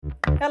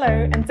Hello,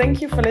 and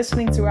thank you for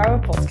listening to our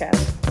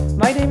podcast.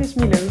 My name is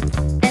Milou.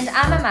 And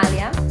I'm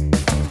Amalia.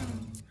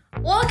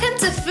 Welcome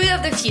to Food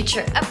of the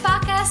Future, a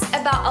podcast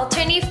about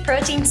alternative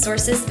protein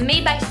sources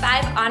made by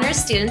 5 honor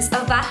students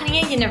of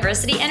Wageningen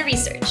University and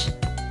Research.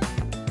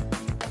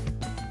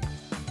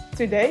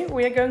 Today,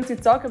 we are going to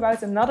talk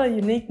about another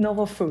unique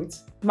novel food,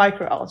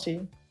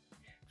 microalgae.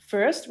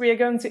 First, we are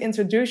going to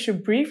introduce you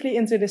briefly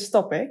into this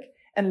topic,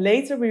 and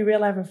later we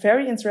will have a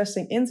very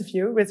interesting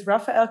interview with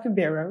Rafael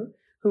Cubero,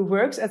 who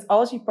works at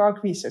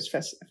AlgaePARC Research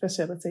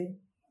Facility.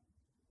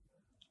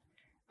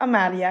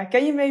 Amalia,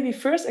 can you maybe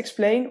first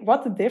explain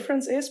what the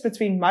difference is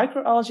between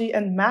microalgae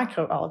and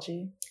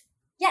macroalgae?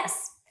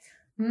 Yes,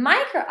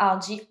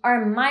 microalgae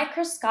are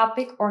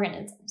microscopic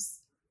organisms.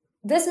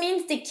 This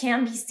means they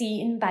can be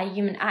seen by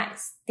human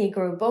eyes. They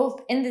grow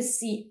both in the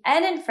sea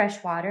and in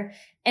fresh water,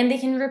 and they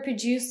can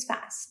reproduce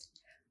fast.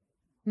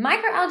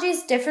 Microalgae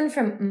is different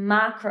from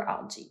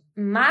macroalgae.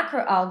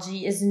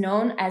 Macroalgae is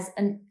known as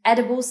an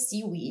edible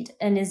seaweed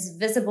and is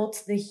visible to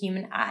the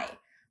human eye.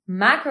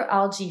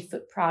 Macroalgae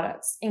food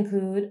products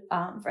include,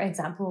 for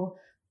example,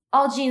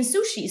 algae in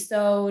sushi,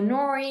 so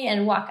nori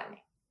and wakame.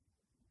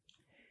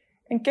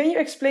 And can you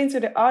explain to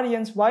the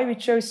audience why we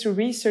chose to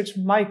research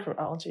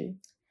microalgae?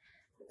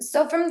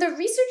 So from the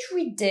research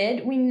we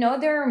did, we know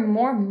there are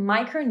more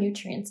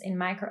micronutrients in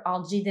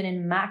microalgae than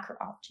in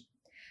macroalgae.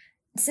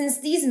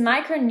 Since these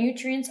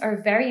micronutrients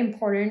are very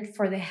important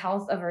for the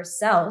health of our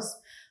cells,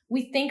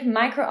 we think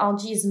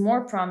microalgae is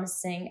more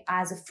promising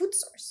as a food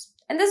source.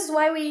 And this is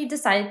why we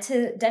decided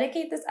to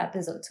dedicate this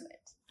episode to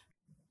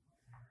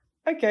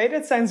it. Okay,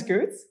 that sounds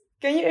good.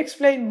 Can you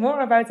explain more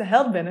about the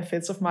health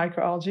benefits of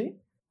microalgae?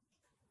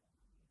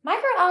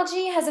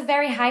 Microalgae has a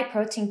very high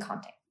protein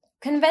content.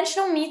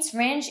 Conventional meats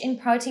range in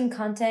protein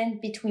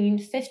content between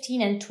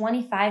 15 and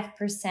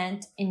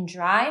 25% in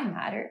dry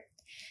matter.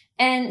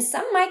 And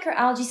some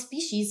microalgae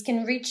species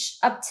can reach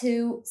up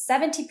to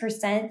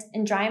 70%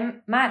 in dry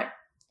matter.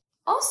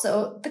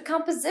 Also, the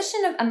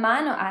composition of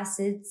amino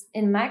acids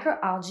in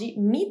microalgae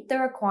meet the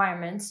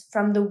requirements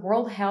from the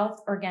World Health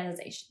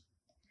Organization.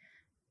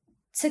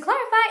 To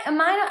clarify,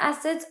 amino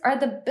acids are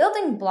the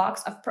building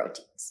blocks of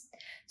proteins.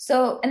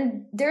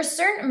 And there are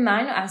certain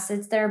amino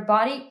acids that our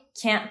body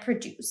can't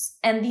produce,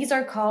 and these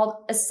are called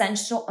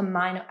essential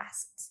amino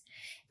acids.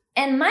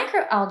 And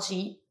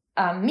microalgae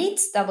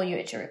meets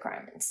WHO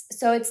requirements.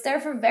 So it's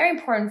therefore very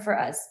important for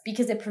us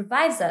because it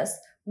provides us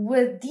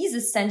with these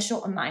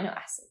essential amino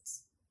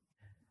acids.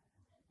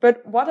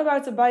 But what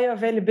about the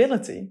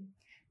bioavailability?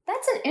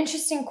 That's an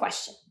interesting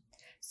question.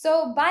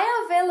 So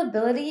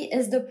bioavailability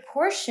is the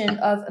portion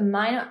of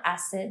amino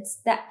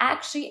acids that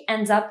actually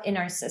ends up in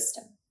our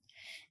system.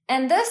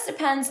 And this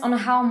depends on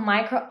how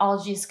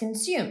microalgae is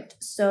consumed.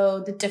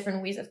 So the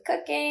different ways of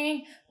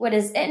cooking, what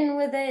is eaten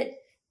with it.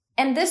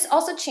 And this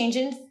also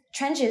changes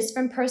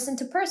from person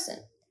to person.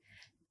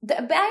 The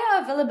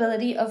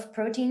bioavailability of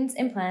proteins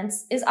in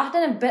plants is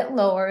often a bit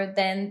lower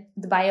than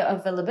the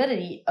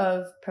bioavailability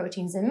of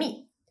proteins in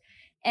meat.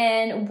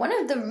 And one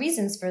of the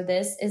reasons for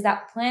this is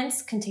that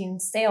plants contain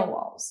cell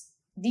walls.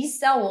 These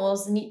cell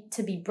walls need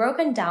to be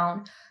broken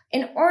down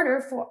in order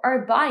for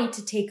our body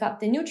to take up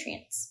the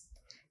nutrients.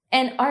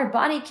 And our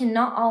body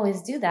cannot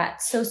always do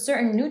that, so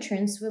certain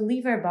nutrients will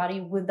leave our body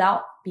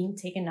without being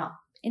taken up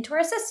into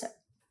our system.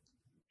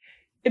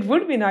 It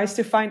would be nice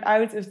to find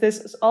out if this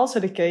is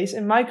also the case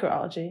in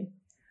microalgae.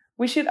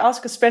 We should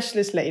ask a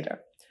specialist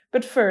later.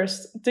 But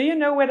first, do you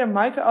know whether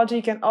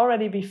microalgae can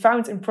already be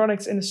found in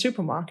products in the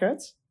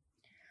supermarket?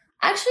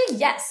 Actually,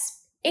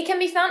 yes. It can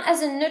be found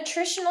as a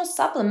nutritional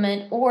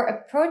supplement or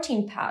a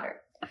protein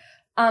powder.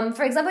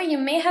 For example, you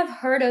may have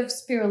heard of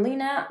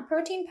spirulina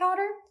protein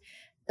powder.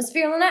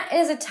 Spirulina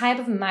is a type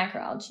of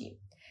microalgae.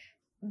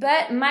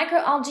 But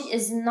microalgae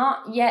is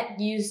not yet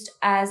used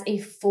as a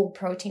full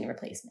protein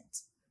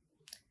replacement.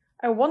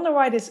 I wonder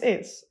why this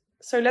is.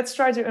 So let's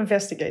try to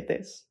investigate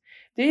this.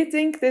 Do you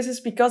think this is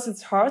because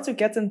it's hard to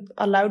get them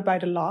allowed by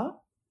the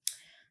law?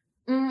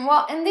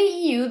 Well, in the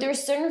EU, there are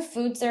certain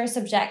foods that are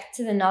subject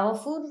to the novel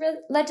food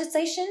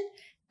legislation.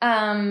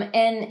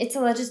 And it's a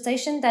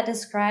legislation that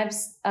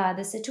describes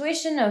the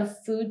situation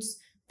of foods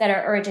that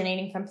are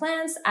originating from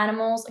plants,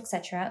 animals,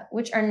 etc.,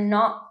 which are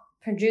not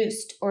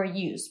produced or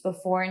used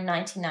before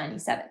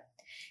 1997.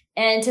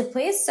 And to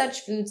place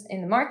such foods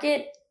in the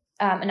market,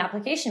 an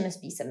application must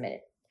be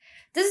submitted.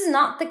 This is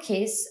not the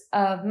case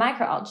of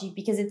microalgae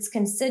because it's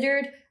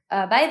considered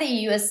by the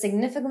EU as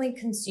significantly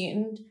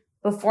consumed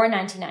before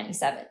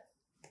 1997.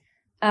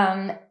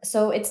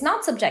 So it's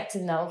not subject to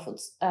the novel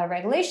foods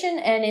regulation,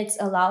 and it's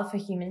allowed for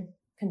human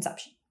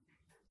consumption.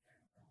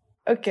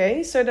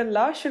 Okay, so the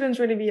law shouldn't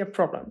really be a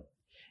problem.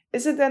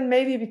 Is it then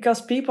maybe because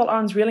people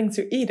aren't willing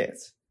to eat it?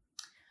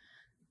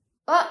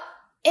 Well,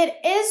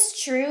 it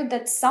is true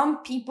that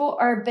some people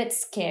are a bit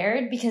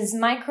scared because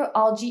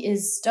microalgae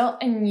is still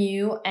a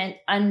new and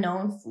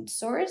unknown food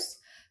source.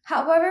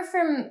 However,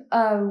 from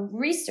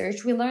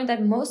research, we learned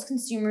that most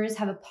consumers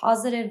have a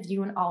positive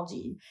view on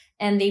algae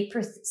and they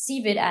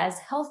perceive it as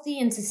healthy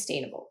and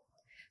sustainable.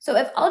 So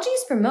if algae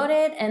is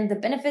promoted and the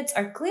benefits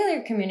are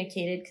clearly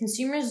communicated,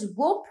 consumers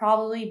will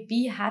probably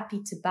be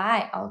happy to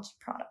buy algae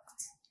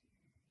products.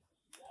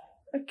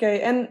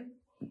 Okay, and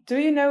do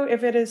you know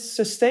if it is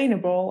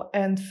sustainable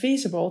and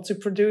feasible to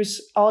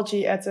produce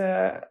algae at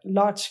a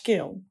large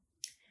scale?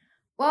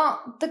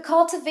 Well, the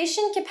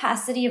cultivation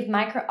capacity of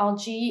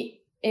microalgae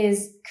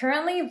is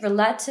currently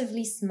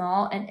relatively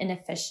small and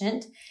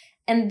inefficient,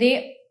 and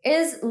there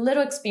is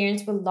little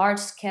experience with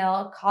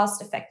large-scale,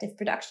 cost-effective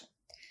production.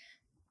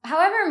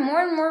 However,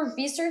 more and more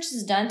research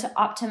is done to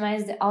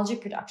optimize the algae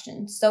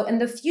production, so in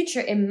the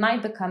future it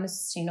might become a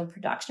sustainable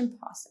production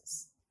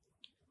process.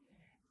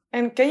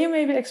 And can you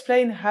maybe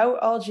explain how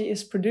algae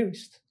is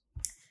produced?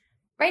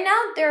 Right now,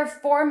 there are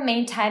 4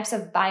 main types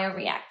of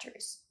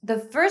bioreactors. The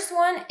first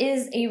one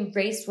is a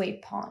raceway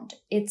pond.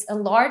 It's a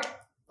large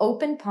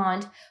open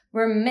pond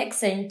where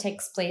mixing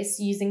takes place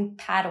using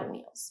paddle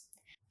wheels.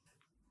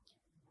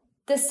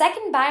 The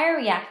second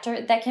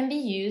bioreactor that can be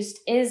used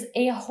is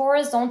a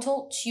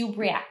horizontal tube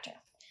reactor.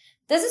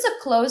 This is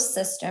a closed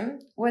system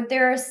where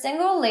there are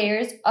single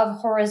layers of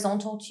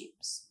horizontal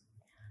tubes.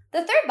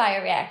 The third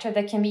bioreactor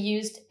that can be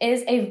used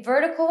is a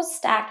vertical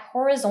stacked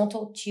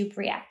horizontal tube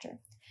reactor.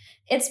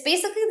 It's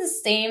basically the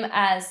same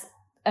as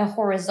a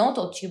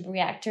horizontal tube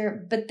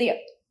reactor, but there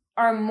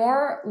are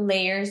more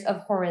layers of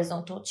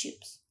horizontal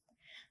tubes.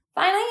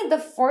 Finally, the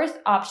fourth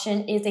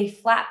option is a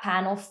flat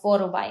panel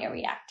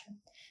photobioreactor.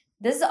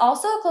 This is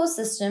also a closed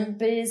system,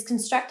 but it is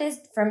constructed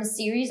from a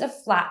series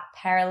of flat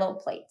parallel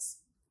plates.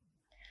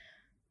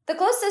 The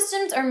closed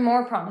systems are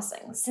more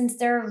promising since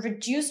there are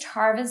reduced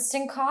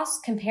harvesting costs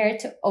compared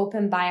to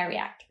open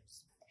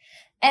bioreactors.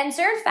 And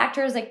certain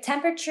factors like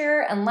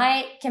temperature and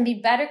light can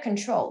be better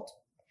controlled.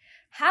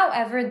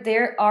 However,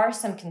 there are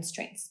some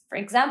constraints. For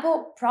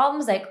example,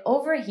 problems like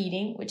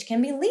overheating, which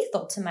can be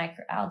lethal to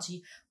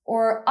microalgae,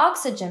 or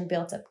oxygen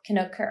buildup can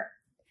occur.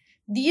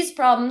 These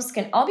problems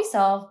can all be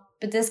solved,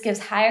 but this gives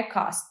higher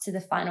costs to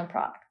the final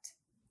product.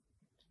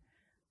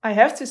 I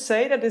have to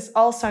say that this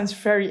all sounds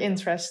very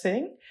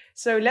interesting.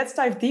 So let's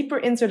dive deeper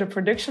into the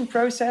production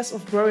process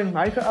of growing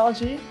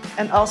microalgae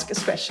and ask a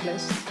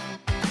specialist.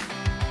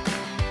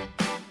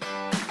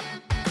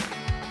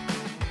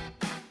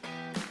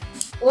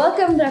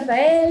 Welcome,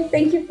 Rafael.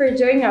 Thank you for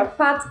joining our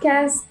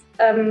podcast.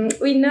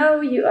 We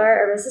know you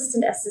are a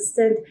resistant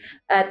assistant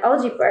at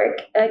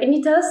AlgaePARC. Can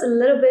you tell us a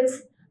little bit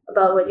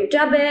about what your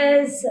job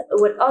is,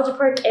 what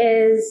AlgaePARC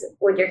is,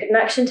 what your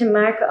connection to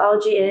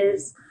microalgae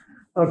is?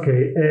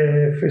 Okay,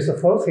 first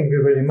of all, thank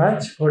you very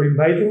much for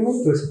inviting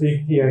me to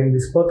speak here in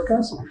this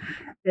podcast.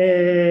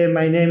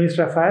 My name is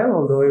Rafael,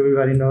 although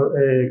everybody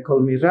call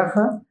me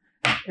Rafa.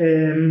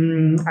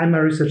 I'm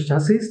a research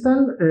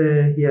assistant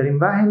here in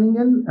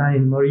Wageningen.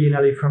 I'm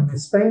originally from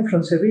Spain,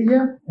 from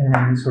Sevilla,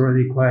 and it's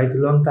already quite a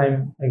long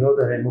time ago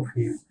that I moved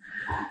here.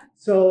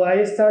 So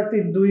I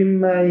started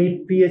doing my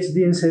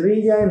PhD in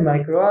Sevilla in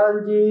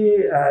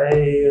microalgae. I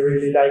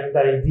really like the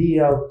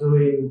idea of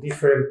doing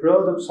different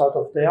products out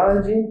of the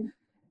algae.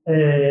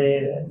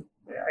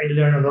 I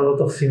learned a lot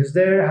of things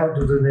there, how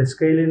to do the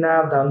scaling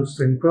up,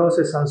 downstream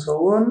process, and so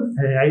on.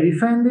 I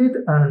defended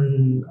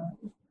and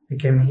I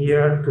came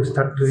here to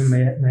start doing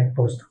my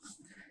postdoc.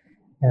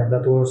 And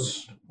that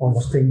was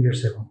almost 10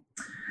 years ago.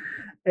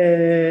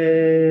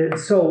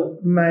 So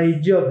my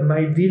job,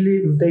 my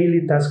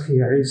daily task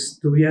here is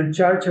to be in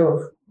charge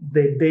of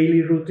the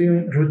daily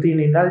routine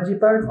in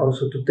AlgaePARC,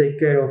 also to take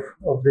care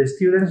of the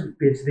students,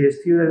 PhD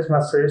students,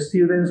 master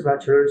students,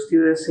 bachelor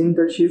students,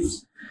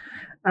 internships.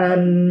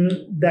 And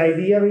the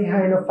idea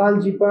behind of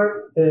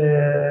AlgaePARC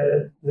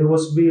it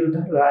was built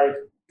like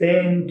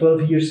 10,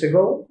 12 years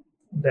ago.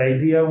 The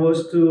idea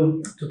was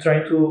to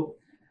try to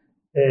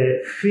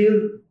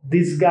fill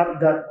this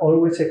gap that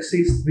always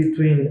exists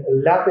between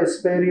lab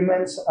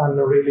experiments and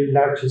a really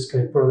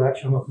large-scale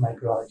production of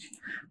microalgae.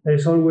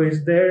 There's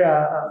always there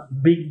a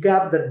big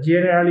gap that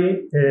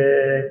generally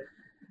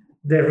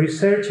the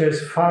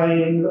researchers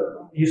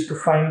used to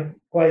find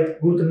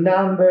quite good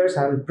numbers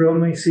and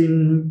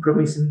promising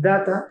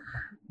data,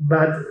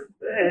 but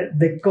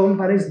the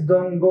companies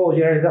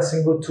generally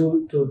doesn't go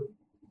to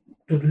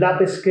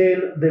lab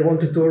scale. They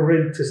wanted to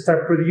already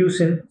start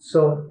producing,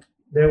 so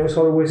there was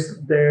always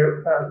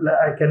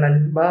like an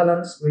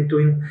imbalance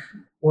between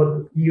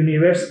what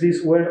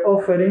universities were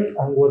offering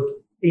and what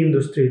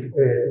industry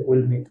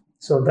will need.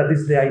 So that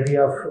is the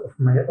idea of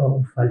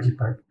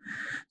AlgaePARC.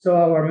 So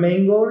our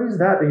main goal is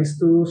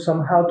to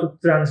somehow to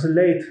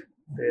translate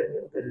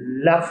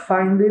the lab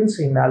findings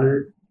in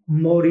a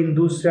more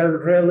industrial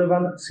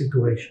relevant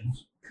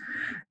situations.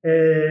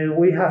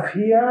 We have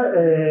here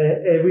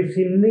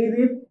everything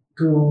needed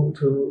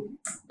to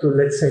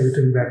let's say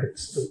between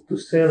brackets to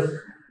sell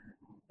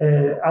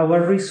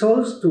our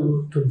results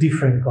to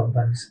different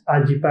companies.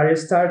 AlgaePARC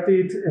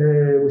started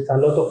with a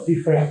lot of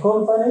different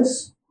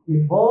companies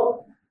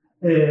involved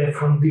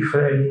from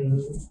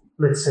different,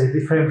 let's say,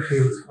 different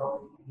fields.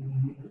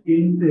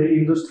 In the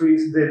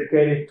industries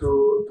dedicated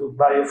to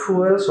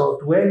biofuels or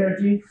to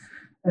energy,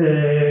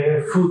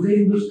 food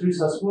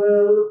industries as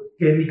well,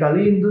 chemical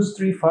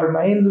industry,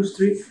 pharma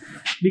industry,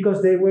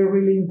 because they were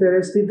really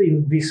interested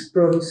in this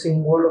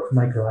promising world of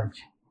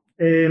microalgae.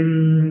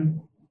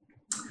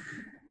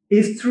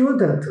 It's true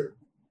that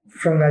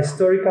from a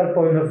historical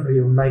point of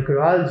view,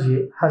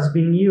 microalgae has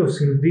been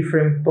used in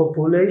different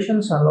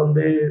populations along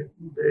the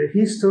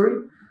history,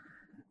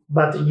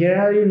 but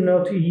generally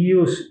not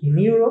used in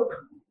Europe,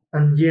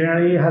 and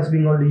generally has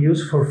been only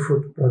used for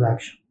food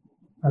production.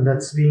 And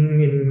that's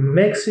been in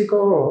Mexico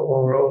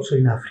or also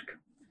in Africa.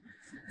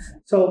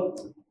 So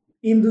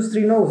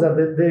industry knows that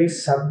there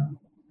is some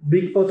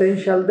big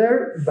potential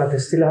there, but it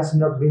still has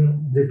not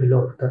been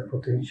developed, that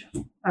potential.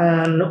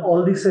 And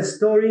all this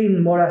story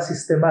in more a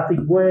systematic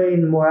way,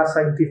 in more a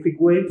scientific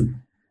way,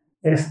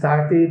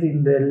 started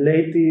in the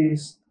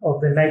latest of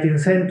the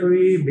 19th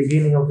century,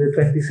 beginning of the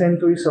 20th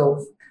century.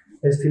 So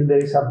still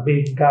there is a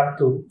big gap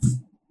to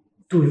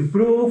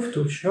improve,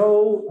 to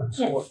show, and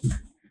so on.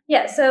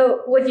 Yeah,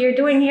 so what you're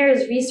doing here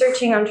is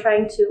researching on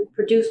trying to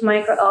produce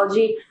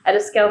microalgae at a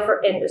scale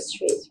for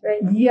industries,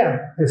 right?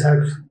 Yeah,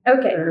 exactly.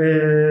 Okay.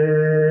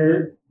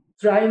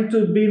 Trying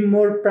to be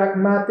more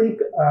pragmatic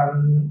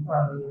and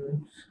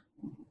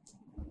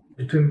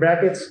between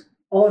brackets,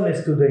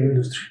 honest to the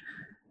industry.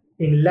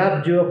 In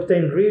lab, you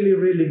obtain really,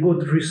 really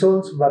good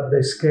results, but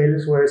the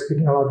scales we're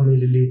speaking about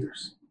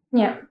milliliters.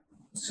 Yeah.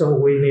 So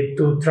we need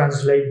to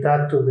translate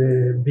that to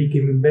the big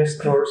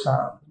investors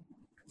and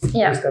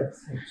these type of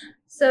things.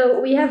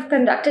 So we have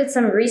conducted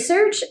some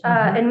research,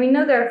 and we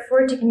know there are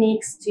 4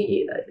 techniques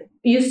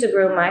used to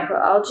grow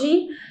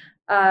microalgae.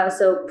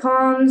 So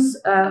ponds,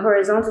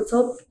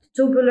 horizontal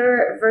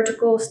tubular,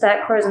 vertical,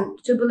 stack horizontal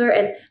tubular,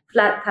 and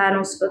flat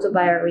panels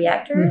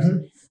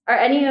photobioreactors. Are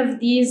any of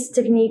these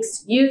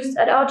techniques used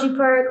at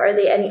AlgaePARC? Are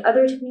there any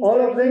other techniques? All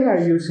of them are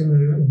used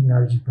in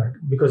AlgaePARC,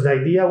 because the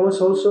idea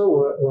was also,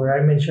 or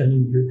I mentioned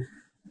in you,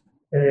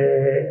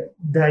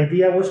 the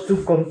idea was to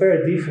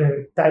compare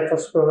different types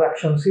of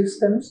production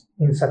systems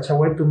in such a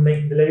way to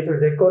make later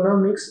the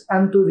economics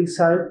and to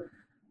decide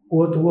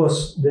what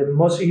was the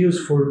most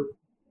useful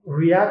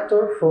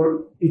reactor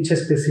for each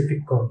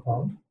specific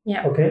compound.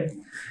 Yeah. Okay.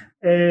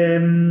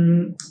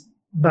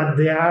 But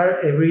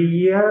every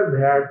year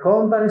there are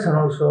companies and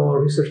also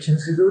research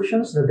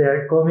institutions that they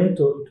are coming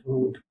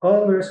to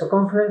Congress or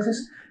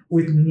conferences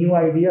with new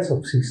ideas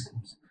of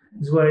systems.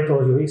 This is what I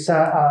told you. It's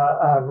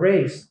a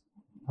race,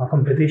 a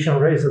competition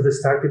race that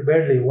started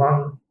barely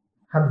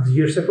 100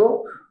 years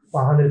ago,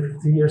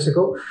 150 years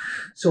ago.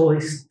 So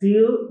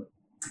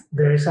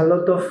there is a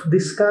lot of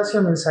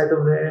discussion inside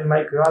of the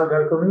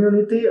microalgae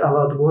community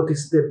about what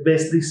is the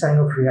best design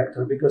of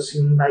reactor, because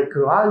in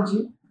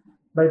microalgae,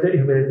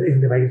 in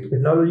the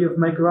biotechnology of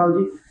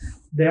microalgae,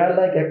 there are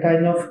like a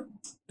kind of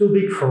 2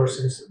 big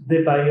forces,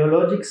 the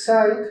biologic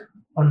side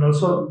and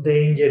also the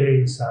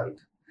engineering side.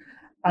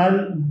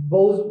 And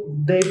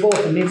they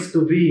both need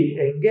to be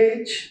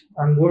engaged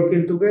and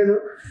working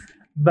together,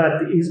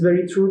 but it's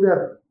very true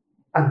that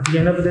at the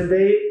end of the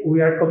day,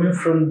 we are coming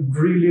from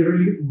really,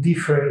 really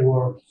different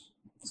worlds.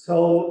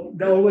 So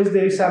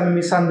there is some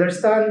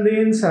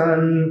misunderstandings,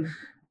 and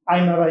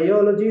I'm a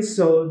biologist,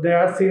 so there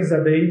are things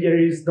that the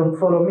engineers don't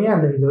follow me,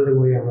 and then the other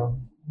way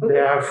around. Okay.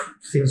 There are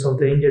things of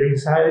the engineering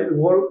side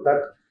work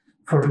that,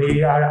 for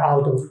me, are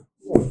out of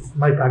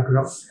my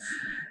background.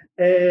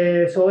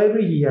 So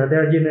every year they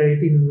are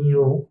generating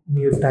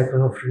new types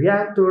of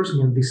reactors,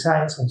 new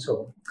designs, and so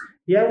on.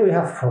 Here we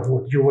have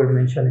what you were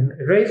mentioning,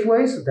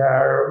 raceways. There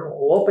are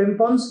open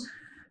ponds.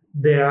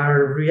 There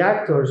are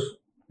reactors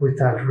with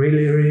a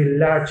really, really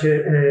large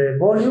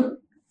volume.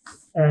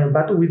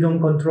 But we don't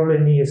control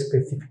any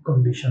specific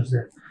conditions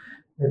there.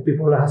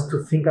 People have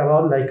to think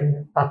about like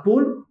a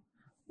pool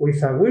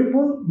with a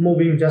whirlpool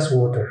moving just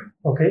water,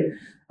 okay,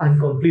 and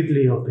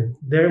completely open.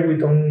 There we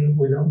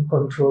don't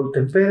control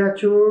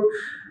temperature,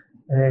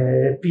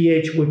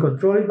 pH we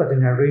control it, but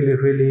in a really,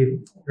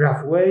 really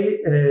rough way.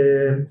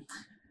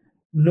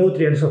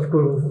 Nutrients, of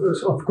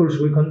course,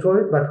 we control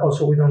it, but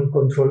also we don't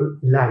control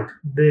light.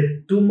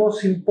 The 2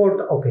 most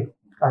important,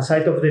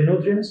 aside of the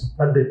nutrients,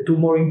 but the 2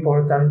 more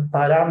important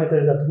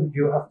parameters that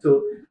you have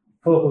to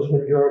focus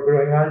when you're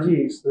growing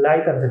algae is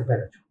light and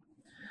temperature.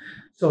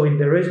 So in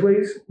the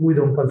raceways, we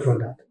don't control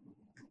that.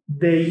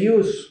 The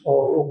use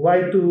or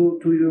why to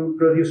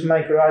produce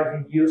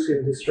microalgae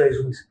using these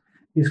raceways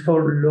is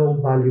for low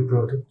value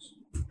products,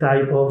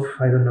 type of,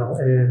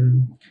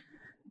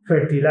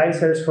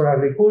 fertilizers for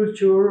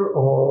agriculture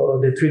or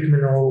the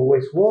treatment of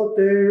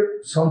wastewater,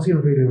 something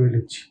really,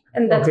 really cheap.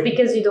 And that's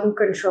because you don't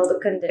control the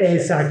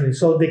conditions. Exactly.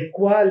 So the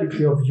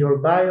quality of your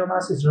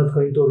biomass is not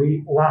going to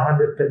be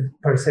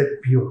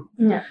 100% pure.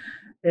 Yeah.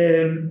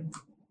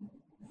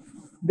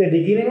 The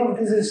beginning of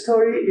this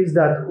story is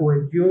that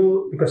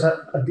because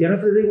at the end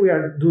of the day, we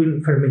are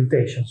doing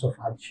fermentations of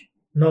algae.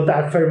 Not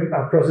a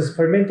process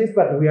fermented,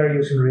 but we are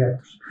using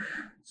reactors.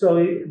 So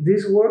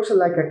this works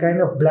like a kind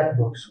of black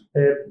box.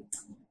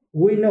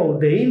 We know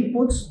the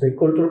inputs, the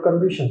cultural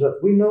conditions that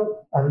we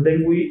know, and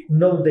then we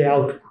know the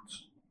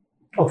outputs.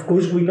 Of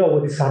course, we know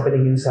what is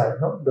happening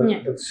inside, no?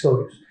 That's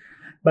obvious.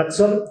 But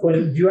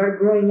when you are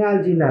growing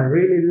algae in a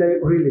really,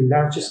 really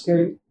large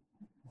scale,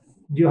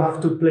 you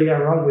have to play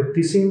around with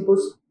these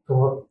inputs to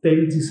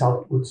obtain these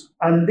outputs.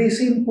 And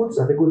these inputs,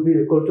 that could be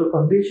the cultural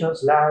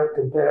conditions, light,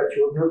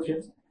 temperature,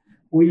 nutrients,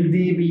 will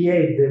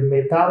deviate the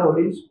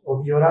metabolism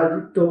of your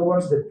algae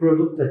towards the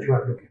product that you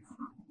are looking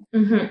for.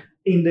 Mm-hmm.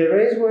 In the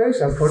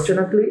raceways,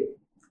 unfortunately,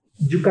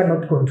 you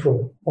cannot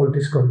control all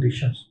these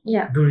conditions.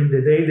 Yeah. During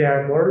the day, they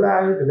are more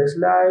light, less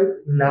light.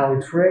 Now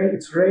it's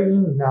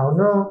raining, now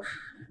no.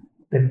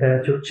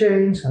 Temperature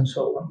change, and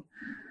so on.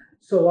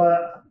 So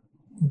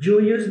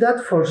you use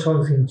that for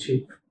something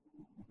cheap.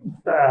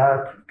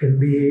 That can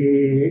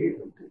be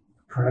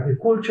for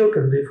agriculture,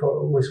 can be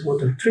for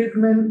wastewater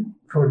treatment,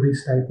 for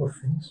this type of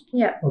things.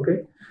 Yeah.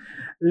 Okay.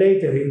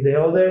 Later, in the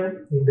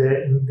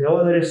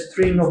other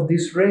string of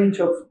this range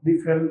of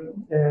different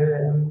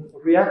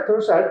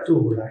reactors are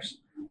tubulars.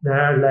 They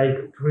are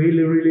like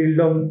really, really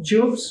long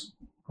tubes,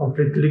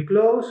 completely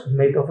closed,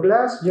 made of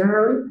glass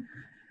generally,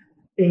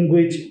 in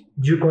which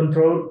you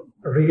control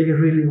really,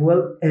 really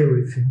well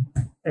everything,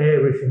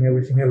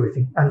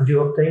 and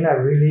you obtain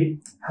a really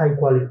high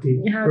quality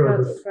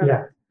product.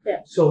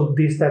 Yeah. So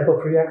these type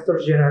of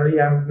reactors generally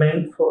are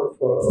meant for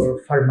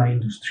pharma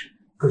industry,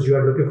 because you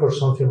are looking for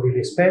something really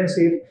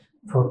expensive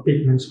for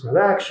pigments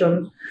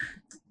production.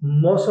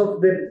 Most of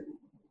the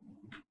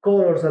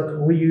colors that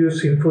we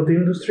use in food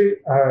industry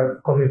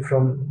are coming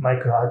from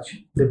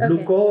microalgae. The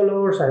blue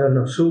colors, I don't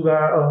know,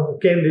 sugar or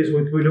candies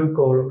with blue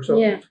colors. So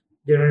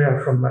generally are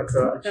from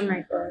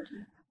microalgae.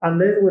 And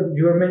then what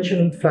you are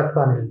mentioning, flat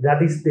panel,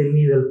 that is the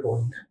middle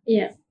point.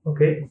 Yeah.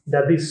 Okay,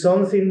 that is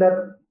something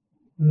that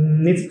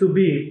needs to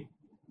be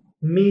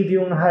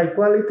medium high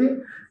quality,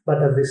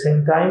 but at the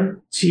same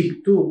time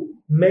cheap to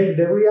make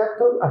the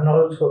reactor and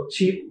also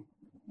cheap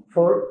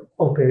for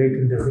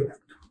operating the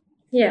reactor.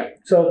 Yeah.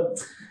 So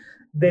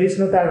there is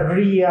not a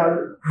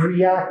real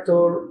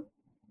reactor.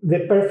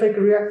 The perfect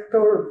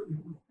reactor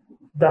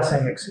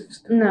doesn't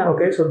exist. No.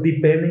 Okay, so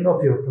depending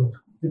of your product,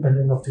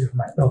 depending of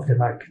the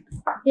market.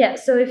 Yeah.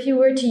 So if you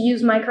were to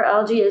use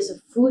microalgae as a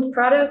food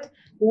product,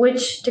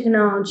 which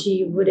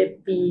technology would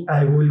it be?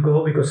 I will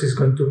go because it's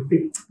going to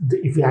be,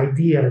 if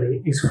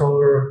ideally is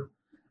for,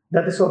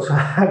 that is also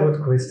a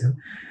good question.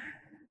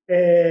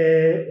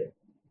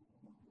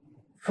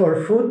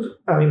 For food,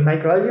 I mean,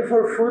 microalgae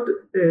for food,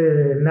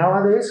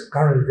 nowadays,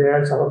 currently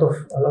there is a lot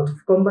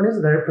of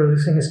companies that are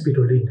producing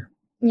spirulina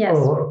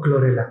or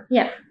chlorella.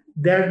 Yeah.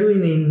 They are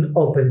doing in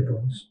open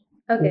ponds.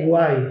 Okay.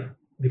 Why?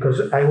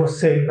 Because I was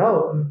saying,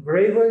 no,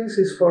 railways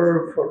is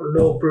for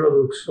low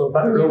products, so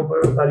low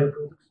value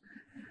products.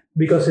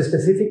 Because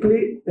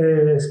specifically,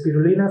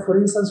 spirulina, for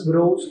instance,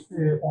 grows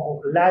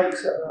or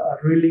likes a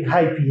really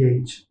high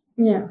pH.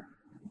 Yeah.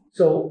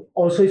 So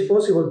also it's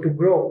possible to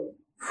grow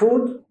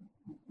food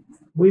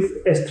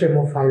with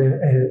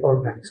extremophile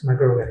organisms,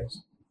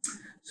 microorganisms.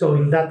 So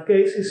in that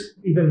case, it's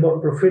even more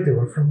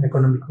profitable from an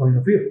economic point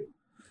of view.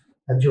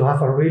 That you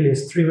have a really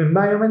extreme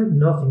environment,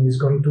 nothing is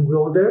going to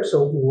grow there,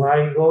 so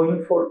why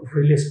going for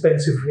really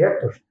expensive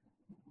reactors?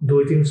 Do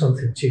it in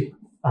something cheap.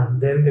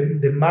 And then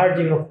the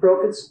margin of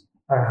profits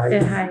are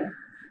higher.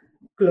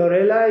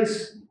 Chlorella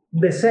is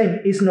the same.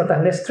 It's not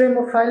an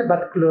extremophile,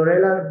 but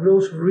chlorella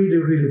grows really,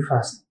 really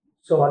fast.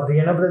 So at the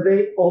end of the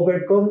day,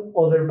 overcome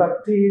other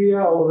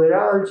bacteria, other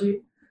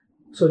algae.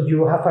 So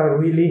you have a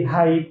really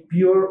high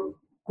pure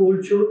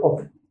culture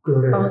of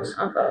chlorella.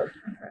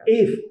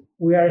 If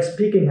we are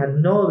speaking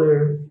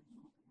another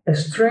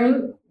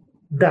strain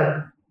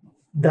that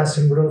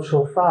doesn't grow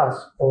so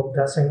fast or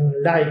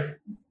doesn't like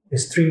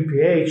extreme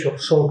pH or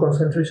salt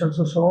concentrations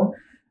and so on,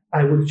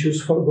 I will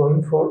choose for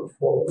going for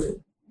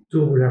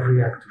tubular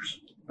reactors.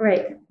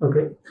 Right.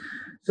 Okay.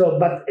 So,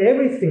 but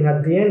everything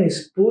at the end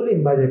is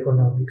pulling by the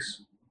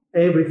economics.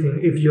 Everything.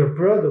 If your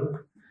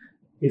product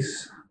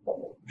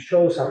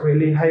shows a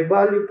really high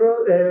value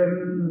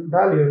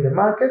in the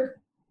market,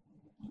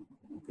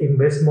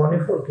 invest money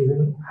for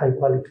giving high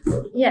quality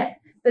product. Yeah.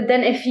 But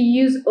then if you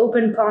use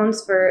open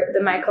ponds for the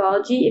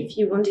microalgae, if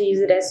you want to use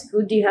it as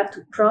food, do you have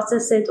to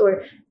process it,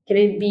 or can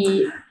it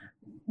be,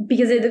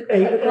 because the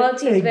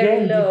quality is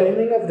very low?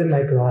 Depending of the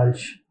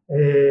microalgae.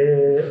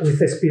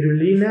 With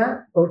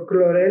spirulina or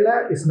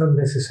chlorella, it's not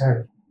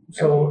necessary.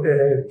 So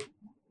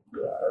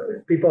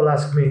people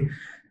ask me,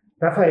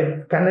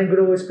 Rafael, can I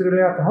grow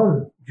spirulina at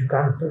home? You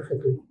can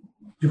perfectly.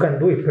 You can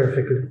do it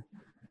perfectly.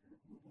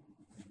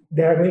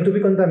 There are going to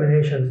be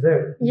contaminations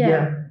there.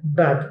 Yeah.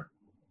 But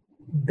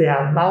the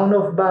amount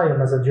of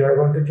biomass that you are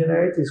going to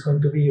generate is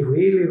going to be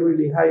really,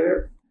 really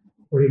higher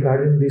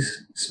regarding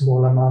this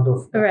small amount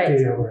of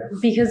bacteria. Right.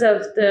 Because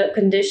of the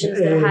conditions,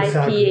 the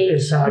high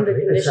pH, and the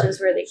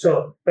conditions where they grow.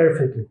 So,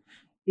 perfectly.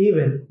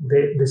 Even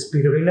the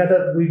spirulina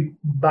that we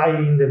buy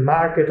in the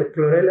market of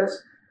chlorellas,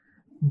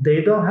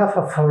 they don't have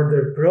a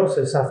further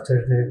process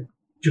after that.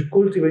 You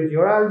cultivate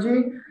your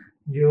algae,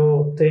 you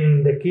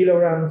obtain the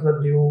kilograms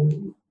that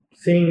you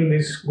think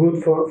is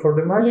good for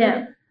the market.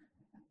 Yeah.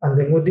 And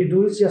then what they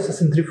do is just a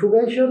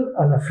centrifugation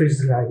and a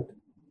freeze dried.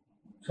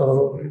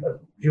 So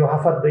you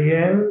have at the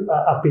end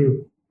a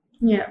pill.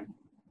 Yeah.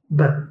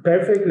 But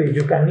perfectly,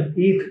 you can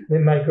eat the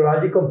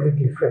microalgae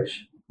completely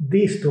fresh.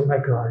 These two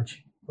microalgae,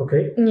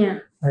 okay? Yeah.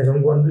 I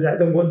don't want that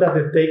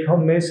the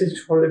take-home message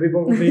for the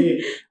people to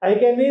be, I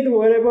can eat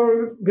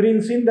whatever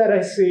green thing that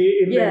I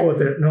see in the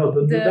water. No,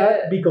 don't do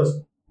that,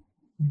 because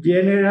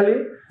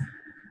generally,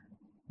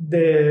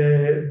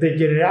 the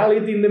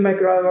generality in the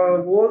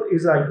microalgae world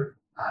is like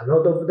a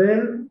lot of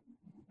them,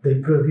 they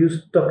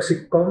produce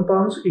toxic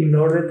compounds in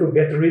order to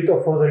get rid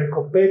of other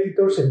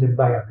competitors in the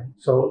environment.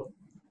 So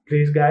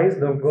please, guys,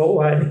 don't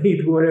go and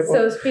eat whatever.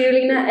 So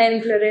spirulina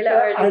and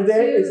chlorella are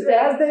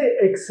the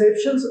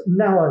exceptions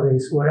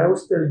nowadays. What I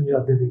was telling you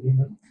at the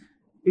beginning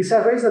is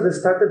a race that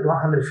started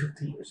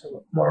 150 years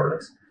ago, more or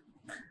less.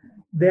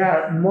 They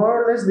are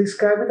more or less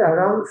described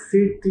around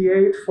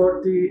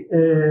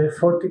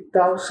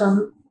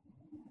 40,000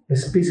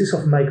 species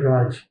of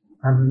microalgae.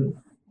 And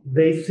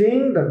they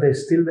think that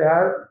there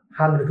are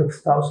hundreds of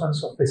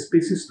thousands of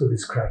species to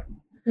describe.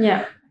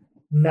 Yeah.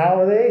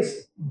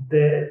 Nowadays,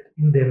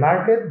 in the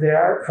market, there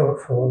are,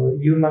 for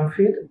human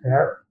feed, there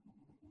are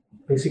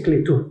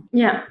basically two.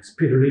 Yeah.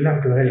 Spirulina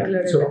and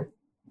chlorella. So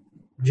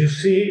you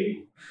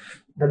see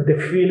that the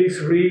field is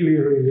really,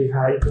 really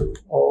high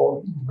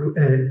or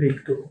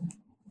big to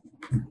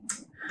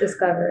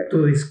discover,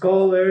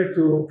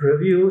 to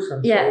produce,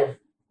 and so on.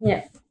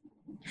 Yeah.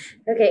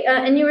 Okay,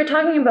 and you were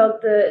talking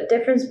about the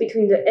difference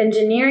between the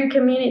engineering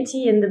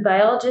community and the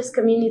biologist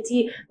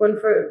community for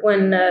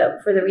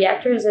the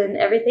reactors and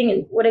everything.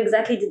 And what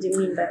exactly did you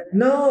mean by that?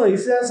 No,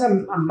 it's just a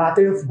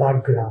matter of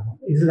background.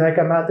 It's like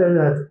a matter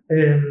that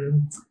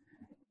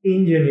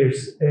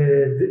engineers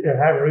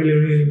are really,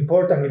 really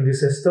important in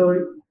this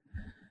story.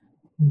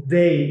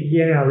 They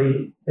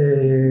generally,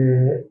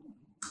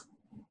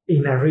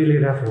 in a really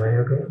rough way,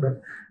 okay,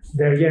 but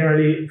they're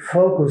generally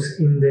focused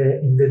in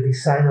the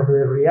design of the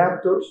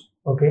reactors,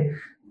 okay,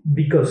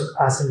 because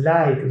as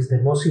light is the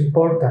most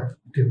important,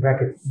 to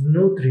bracket,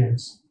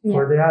 nutrients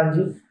for the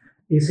algae,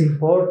 it's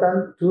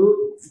important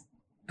to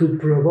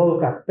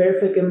provoke a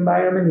perfect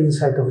environment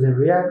inside of the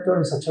reactor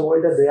in such a way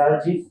that the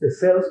algae, the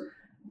cells,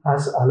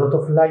 has a lot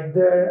of light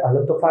there, a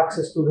lot of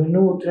access to the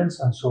nutrients,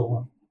 and so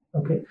on.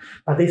 Okay,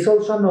 but there's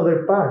also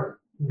another part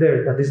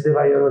there that is the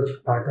biology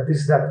part. That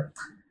is that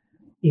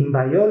in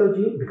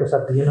biology, because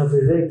at the end of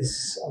the day, this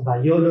is a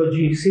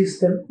biology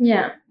system.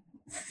 Yeah.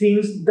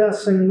 Things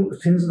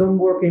don't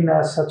work in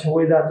such a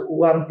way that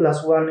 1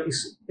 + 1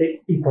 is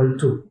equal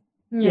to.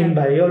 Yeah. In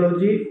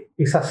biology,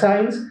 it's a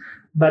science,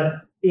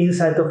 but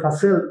inside of a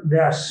cell,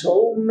 there are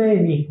so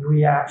many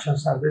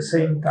reactions at the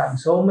same time,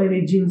 so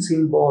many genes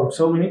involved,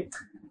 so many.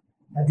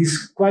 And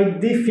it's quite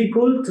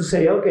difficult to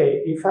say,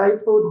 okay, if I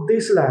put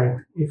this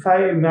light,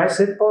 my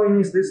set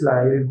point is this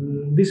light,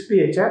 this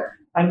pH,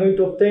 I'm going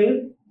to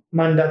obtain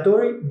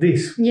mandatory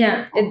this.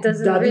 Yeah, it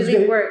doesn't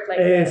really work like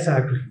that.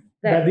 Exactly.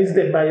 That is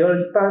the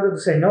biology part to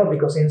say no,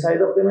 because inside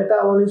of the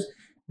metabolism,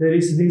 there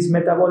is this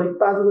metabolic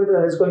pathway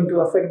that is going to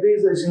affect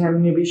this, there is an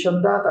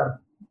inhibition data.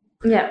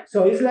 Yeah.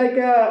 So it's like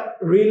a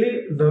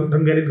really,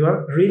 don't get it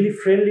wrong, really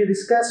friendly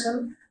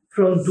discussion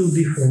from two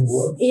different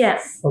worlds. Yeah.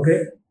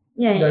 Okay?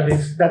 Yeah.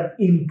 That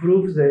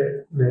improves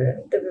the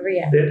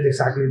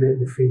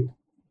field.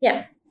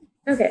 Yeah.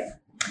 Okay.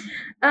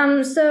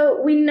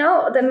 So we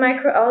know that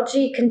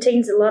microalgae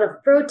contains a lot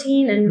of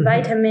protein and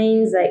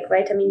vitamins like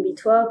vitamin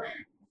B12.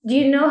 Do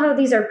you know how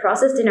these are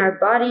processed in our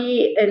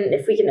body and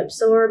if we can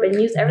absorb and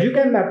use everything? You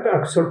can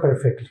absorb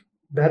perfectly.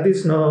 That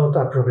is not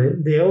a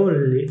problem. The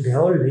only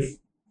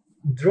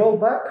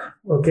drawback,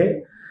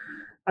 okay?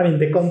 I mean,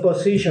 the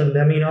composition, the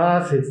amino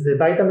acids, the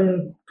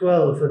vitamin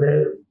 12,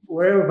 the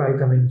rare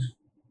vitamins,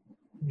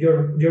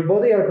 your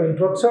body are going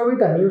to absorb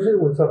it and use it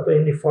without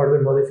any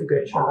further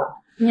modification.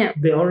 Yeah.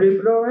 The only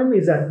problem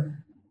is that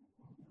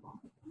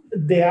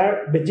they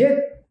are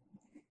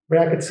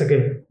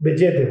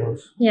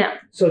vegetables. Yeah.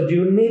 So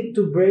you need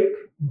to break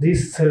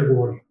this cell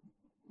wall.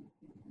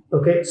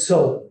 Okay,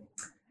 so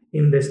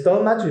in the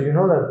stomach, you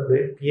know that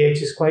the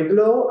pH is quite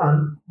low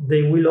and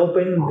they will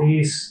open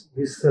this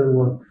cell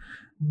wall.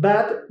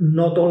 But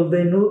not all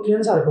the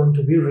nutrients are going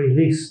to be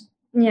released.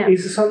 Yeah.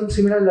 It's something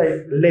similar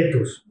like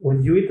lettuce.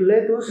 When you eat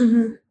lettuce,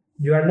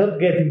 you are not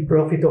getting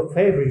profit of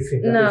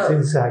everything that is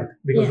inside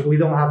because we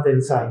don't have the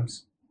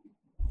enzymes.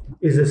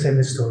 It's the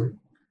same story.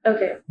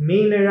 Okay.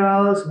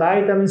 Minerals,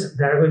 vitamins,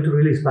 they are going to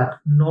release, but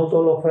not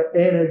all of the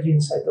energy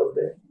inside of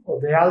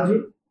the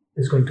algae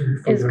is going to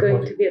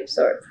be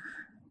absorbed.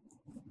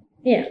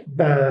 Yeah.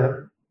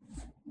 But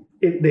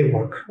they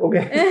work,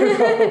 okay?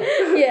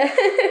 Yeah.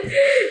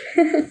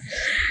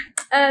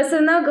 So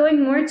now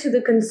going more to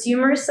the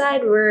consumer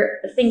side,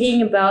 we're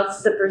thinking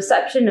about the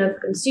perception of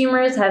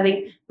consumers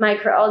having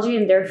microalgae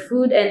in their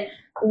food, and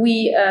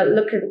we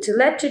looked into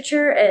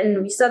literature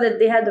and we saw that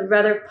they had a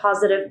rather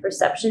positive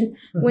perception.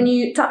 When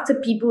you talk to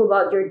people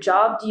about your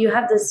job, do you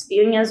have this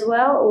feeling as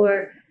well,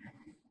 or?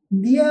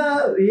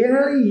 Yeah,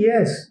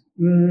 yes.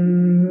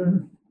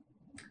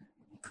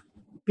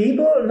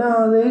 People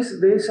nowadays,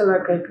 there's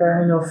like a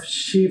kind of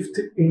shift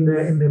in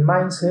the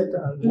mindset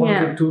and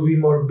wanted to be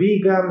more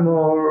vegan,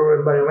 more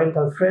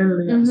environmental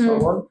friendly, and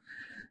so on.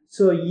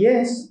 So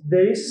yes,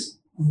 there is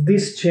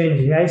this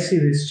change. I see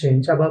this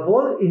change above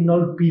all in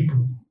old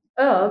people.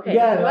 Oh, okay.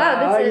 Yeah, Wow,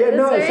 that's very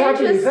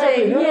exactly.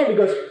 interesting. No, Yeah.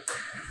 because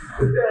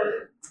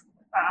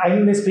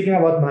I'm speaking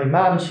about my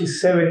mom. She's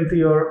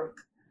 70, or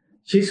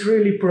she's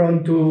really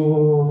prone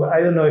to,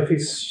 I don't know if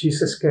she's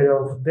scared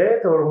of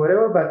death or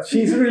whatever, but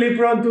she's really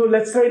prone to,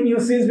 let's try new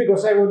things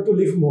because I want to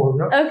live more.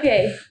 No?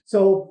 Okay.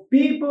 So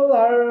people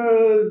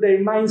their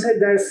mindset,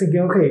 they're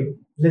thinking, okay,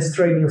 let's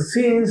try new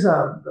things.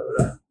 Blah,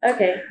 blah.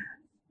 Okay.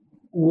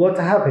 What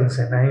happens,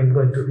 and I am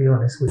going to be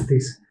honest with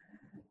this,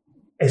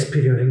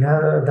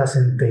 spirulina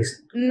doesn't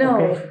taste. No.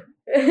 Okay?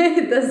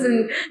 It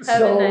doesn't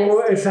have a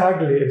nice taste.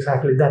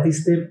 Exactly. That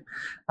is there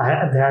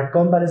are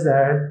companies that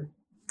are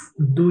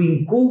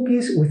doing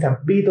cookies with a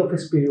bit of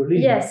spirulina,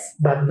 Yes.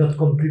 but not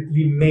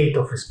completely made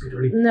of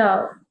spirulina.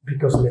 No.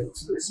 Because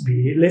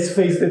let's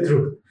face the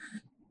truth.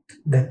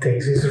 The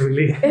taste is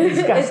really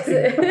disgusting.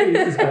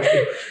 It's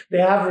disgusting. They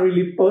have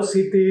really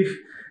positive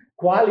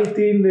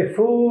quality in the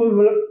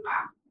food.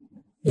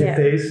 The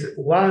taste.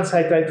 Once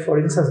I tried, for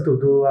instance, to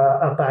do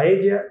a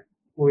paella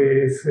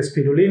with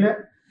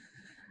spirulina.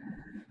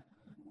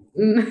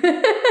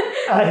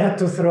 I had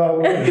to throw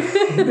away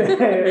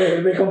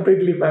the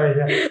completely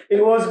paella.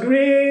 It was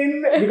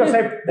green because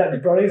the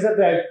problem is that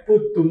I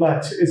put too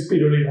much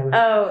spirulina.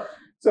 Oh.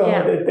 So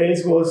the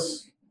taste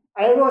was.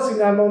 I was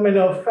in a moment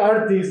of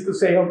artist to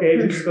say, okay,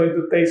 this is going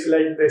to taste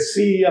like the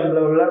sea and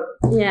blah, blah,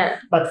 blah. Yeah.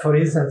 But for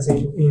instance,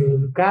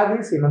 in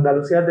Cádiz, in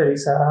Andalusia, there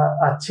is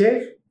a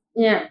chef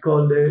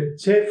called the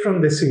Chef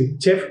from the Sea.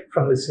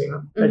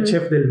 No? The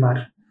Chef del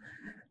Mar.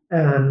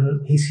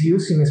 And he's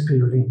using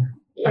spirulina.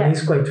 Yeah. And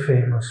he's quite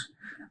famous.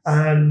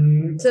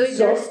 And so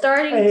they're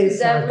starting to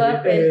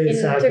develop and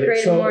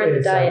integrate more in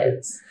the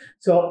diets.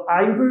 So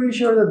I'm pretty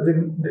sure that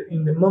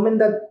in the moment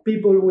that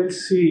people will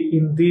see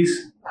in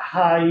these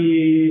high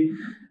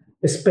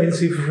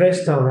expensive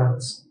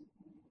restaurants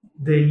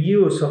the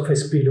use of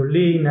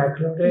spirulina,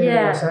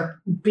 chlorella,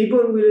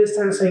 people will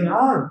start saying,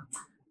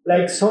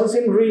 like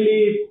something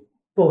really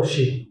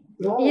poshy.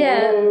 No?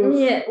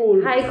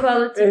 Cool. High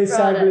quality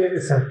product.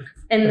 Exactly.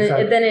 And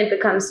then it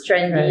becomes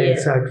trendy.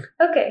 Exactly.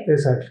 Okay.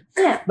 Exactly.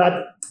 Yeah. But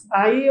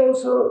I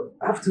also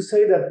have to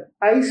say that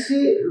I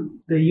see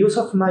the use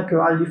of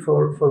microalgae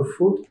for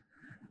food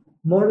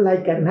more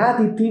like an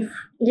additive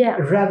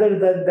rather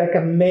than like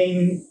a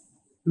main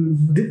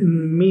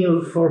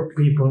meal for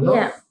people.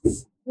 No?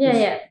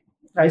 Yeah.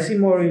 I see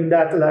more in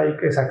that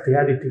like exactly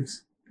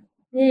additives.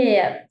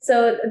 Yeah.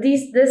 So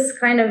this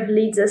kind of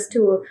leads us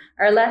to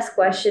our last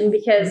question,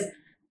 because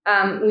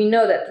we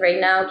know that right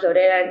now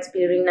chlorella and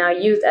spirulina are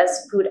used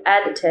as food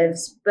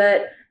additives,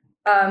 but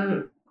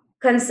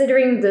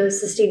considering the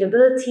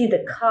sustainability,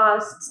 the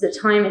costs, the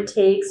time it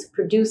takes to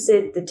produce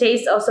it, the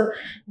taste also,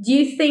 do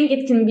you think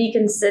it can be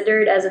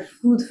considered as a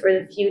food for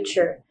the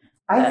future?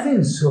 I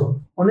think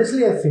so.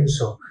 Honestly, I think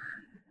so.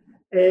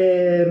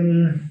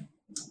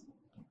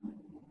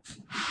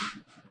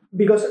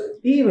 Because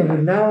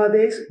even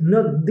nowadays,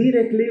 not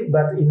directly,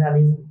 but in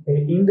an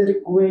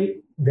indirect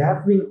way, they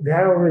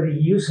are already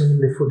using in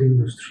the food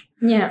industry.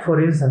 Yeah. For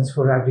instance,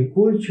 for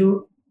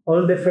agriculture,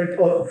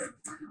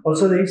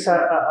 also there is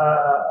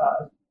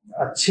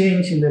a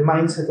change in the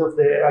mindset of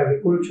the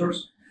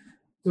agricultures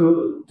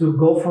to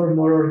go for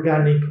more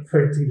organic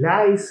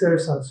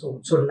fertilizers and so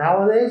on. So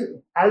nowadays,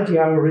 algae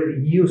are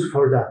already used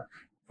for that,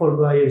 for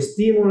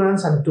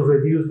biostimulants and to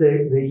reduce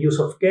the use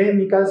of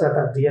chemicals, that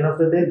at the end of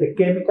the day, the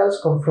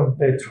chemicals come from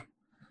petrol.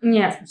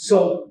 Yeah.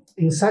 So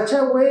in such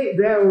a way,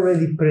 they are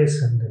already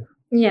present there.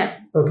 Yeah.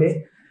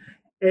 Okay.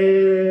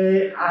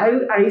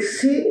 I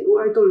see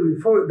what I told you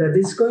before, that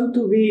it's going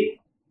to be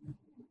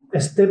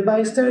step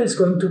by step. It's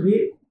going to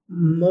be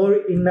more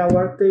in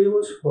our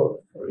tables for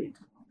it.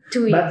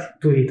 To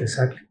eat,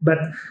 exactly. But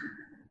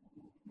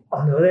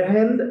on the other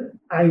hand,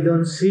 I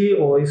don't see,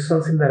 or it's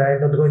something that I'm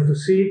not going to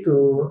see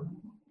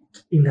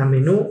in a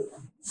menu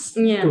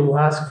to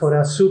ask for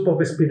a soup of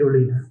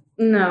spirulina.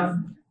 No.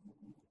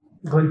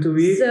 Going to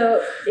be. So,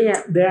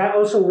 yeah. There are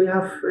also,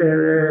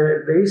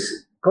 there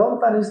is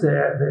companies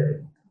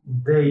there,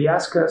 they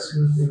ask us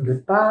in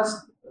the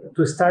past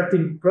to start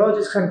in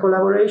projects and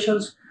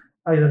collaborations,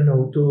 I don't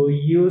know, to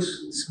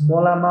use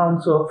small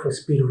amounts of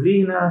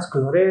spirulina,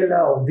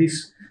 chlorella, or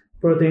this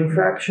protein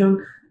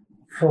fraction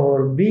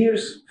for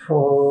beers,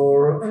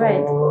 for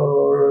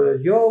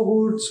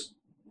yogurts.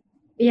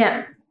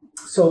 Yeah.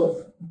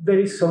 So there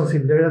is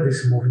something there that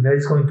is moving, that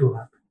is going to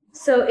happen.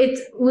 So it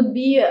would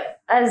be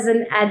as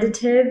an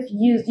additive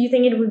used. Do you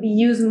think it would be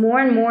used more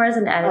and more as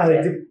an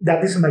additive?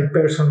 That is my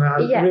personal,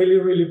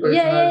 really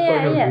personal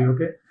point of view.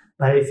 Okay,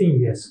 but I think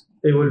yes,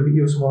 it will be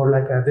used more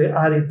like the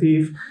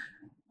additive,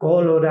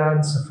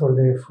 colorants for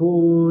the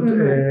food,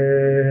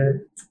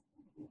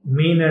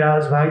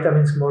 minerals,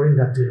 vitamins, more in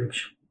that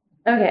direction.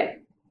 Okay.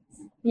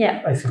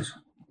 Yeah. I think so.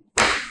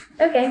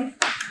 Okay.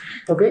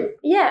 Okay.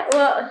 Yeah.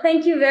 Well,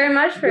 thank you very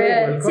much for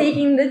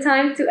taking the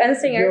time to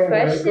answering our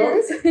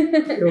questions.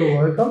 You're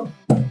welcome.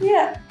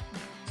 Yeah.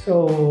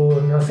 So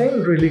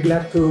nothing. Really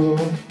glad to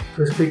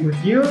speak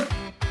with you.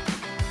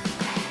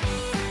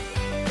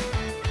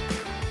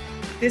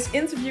 This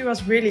interview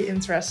was really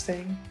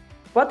interesting.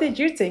 What did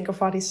you think of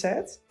what he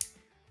said?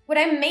 What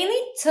I mainly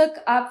took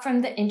up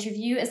from the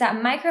interview is that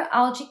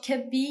microalgae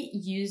could be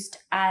used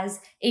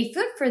as a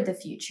food for the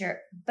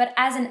future, but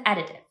as an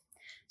additive.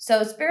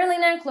 So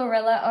spirulina and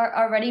chlorella are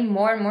already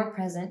more and more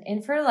present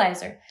in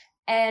fertilizer,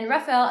 and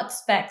Raphael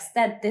expects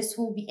that this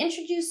will be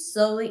introduced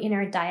slowly in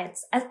our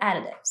diets as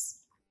additives.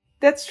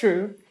 That's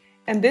true,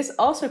 and this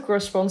also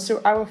corresponds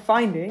to our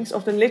findings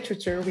of the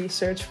literature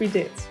research we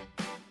did.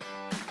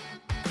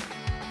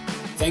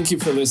 Thank you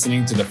for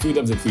listening to the Food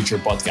of the Future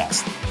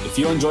podcast. If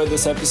you enjoyed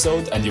this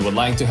episode and you would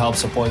like to help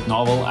support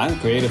novel and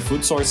creative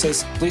food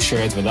sources, please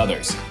share it with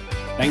others.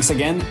 Thanks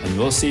again, and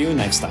we'll see you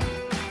next time.